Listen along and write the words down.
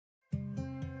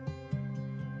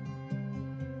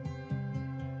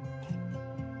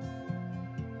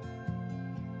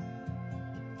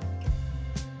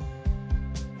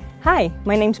Hi,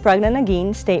 my name's Pragna Nagin,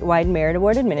 Statewide Merit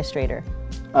Award Administrator.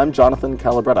 I'm Jonathan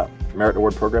Calabretta, Merit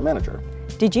Award Program Manager.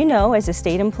 Did you know as a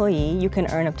state employee you can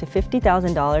earn up to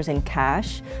 $50,000 in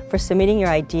cash for submitting your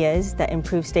ideas that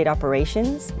improve state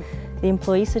operations? The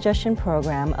Employee Suggestion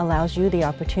Program allows you the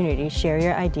opportunity to share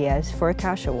your ideas for a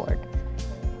cash award.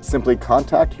 Simply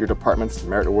contact your department's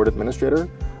Merit Award Administrator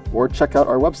or check out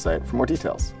our website for more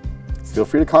details. Feel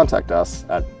free to contact us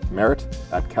at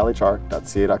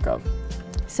merit@calhr.ca.gov.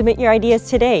 Submit your ideas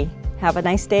today. Have a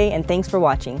nice day and thanks for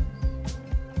watching.